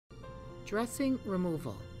Dressing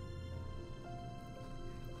removal.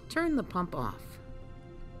 Turn the pump off.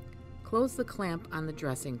 Close the clamp on the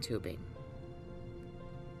dressing tubing.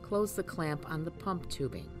 Close the clamp on the pump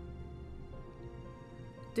tubing.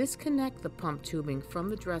 Disconnect the pump tubing from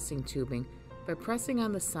the dressing tubing by pressing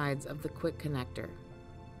on the sides of the quick connector.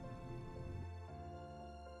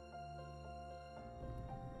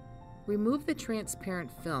 Remove the transparent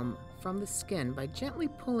film from the skin by gently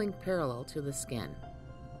pulling parallel to the skin.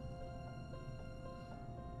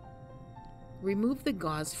 Remove the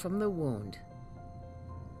gauze from the wound.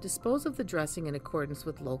 Dispose of the dressing in accordance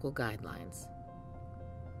with local guidelines.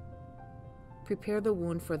 Prepare the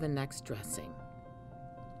wound for the next dressing.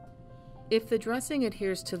 If the dressing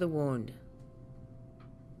adheres to the wound,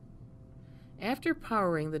 after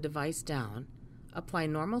powering the device down, apply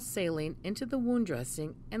normal saline into the wound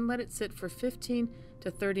dressing and let it sit for 15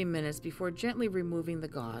 to 30 minutes before gently removing the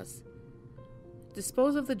gauze.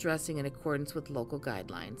 Dispose of the dressing in accordance with local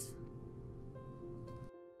guidelines.